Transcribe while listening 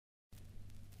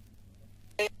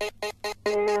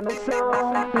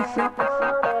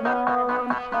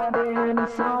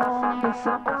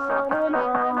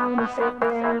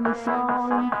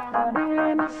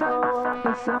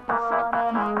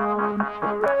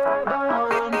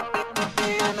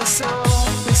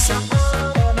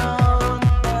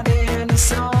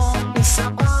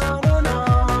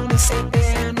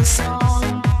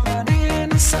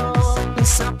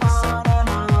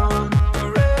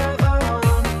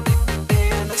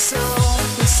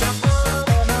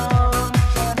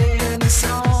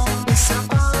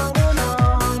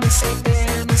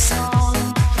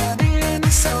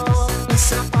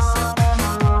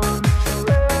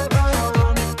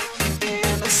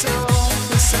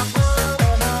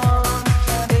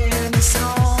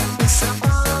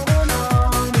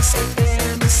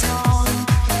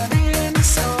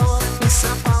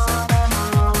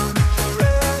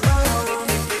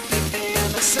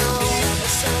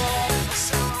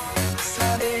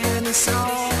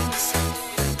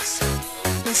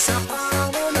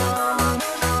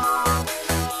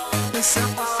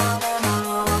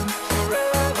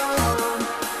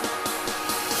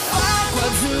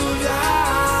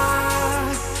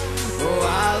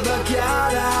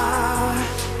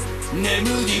Nel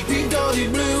blu dipinto di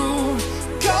blu,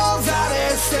 cosa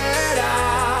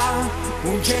resterà?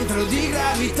 Un centro di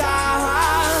gravità,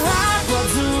 acqua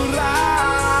azzurra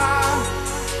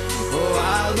o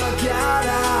alba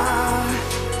chiara,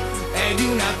 e di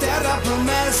una terra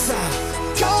promessa,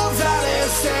 cosa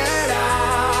resterà?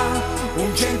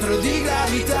 Un centro di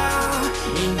gravità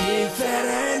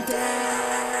indifferente.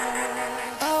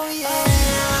 Oh yeah.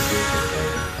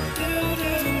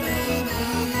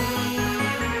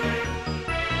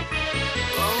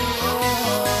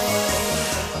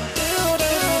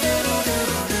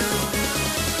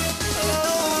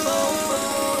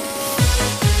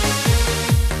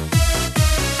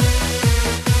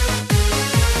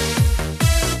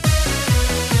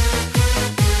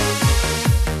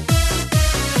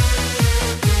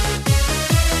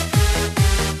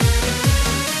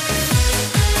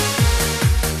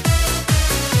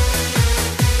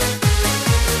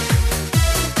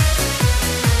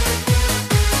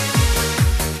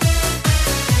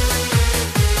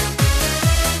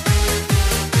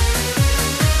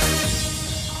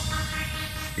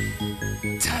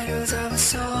 Titles of a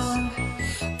song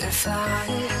that fly,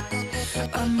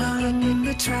 unlearning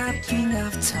the trapping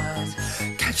of time,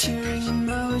 capturing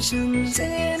emotions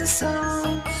in a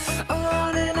song,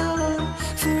 on and on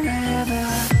forever.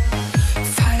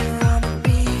 Fire on the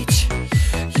beach,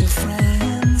 your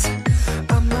friends,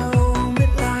 a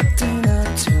moment locked in a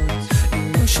tune,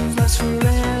 emotions lost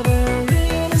forever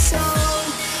in a song,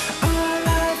 all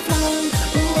life long.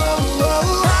 Whoa,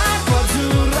 whoa, Acqua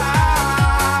azzurra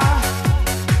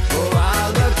o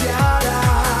alba chiara,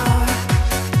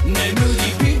 nel blu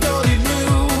dipinto di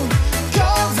blu,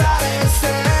 cosa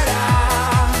resterà?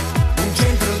 Un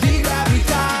centro di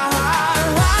gravità,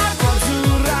 acqua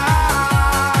azzurra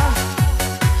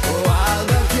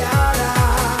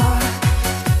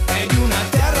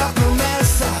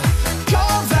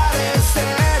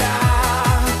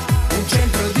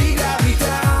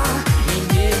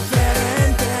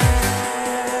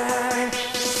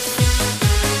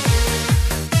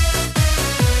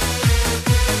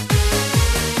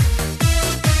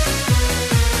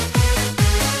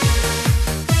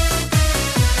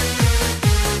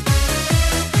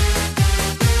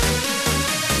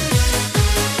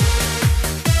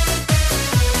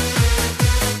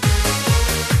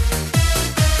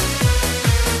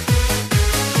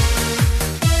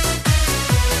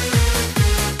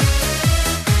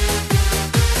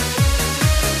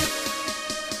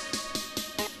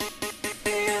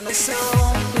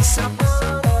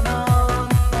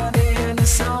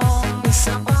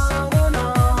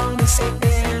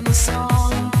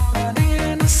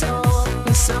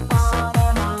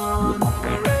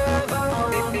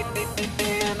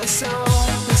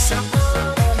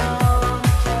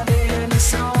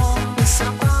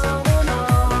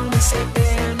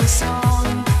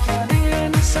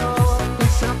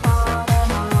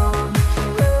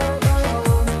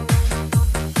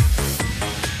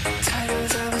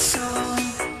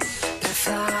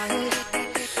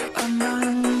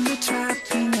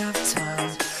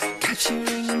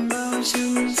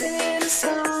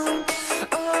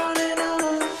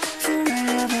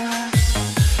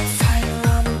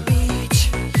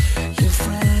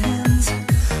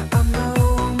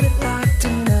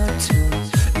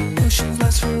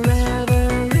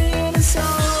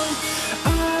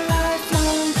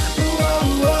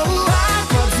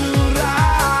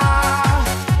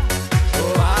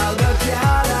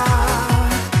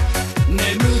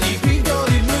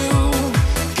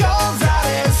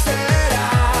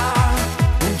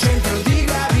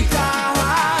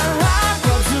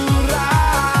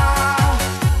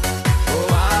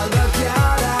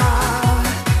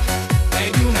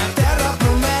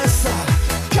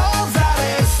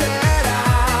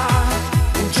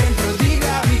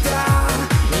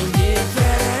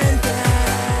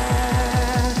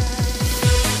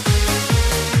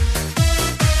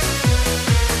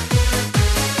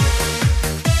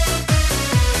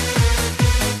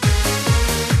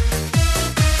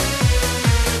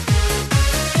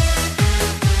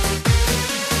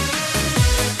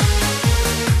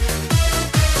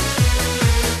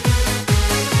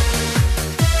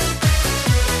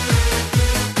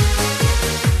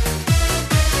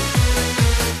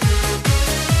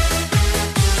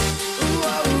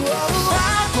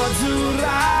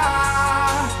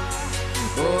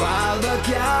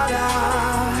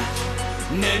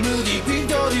nel blu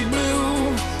dipinto di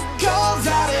blu.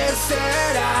 Cosa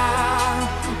resterà?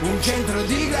 Un centro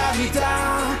di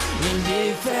gravità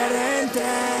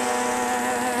indifferente.